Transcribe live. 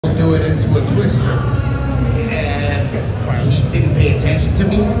threw it into a twister, and he didn't pay attention to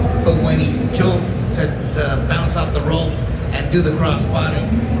me. But when he jumped to bounce off the rope and do the crossbody,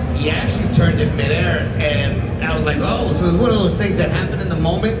 he actually turned in midair, and I was like, oh, so it was one of those things that happened in the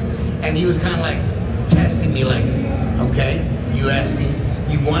moment, and he was kind of like testing me, like, okay, you asked me,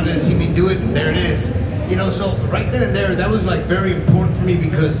 you wanted to see me do it, and there it is. You know, so right then and there, that was like very important for me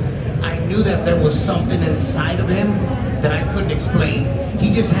because I knew that there was something inside of him that I couldn't explain.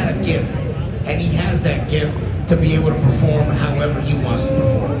 He just had a gift, and he has that gift to be able to perform however he wants to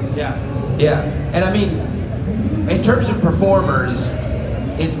perform. Yeah, yeah, and I mean, in terms of performers,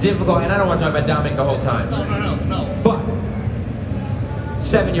 it's difficult, and I don't want to talk about Dominic the whole time. No. But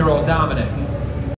 7-year-old Dominic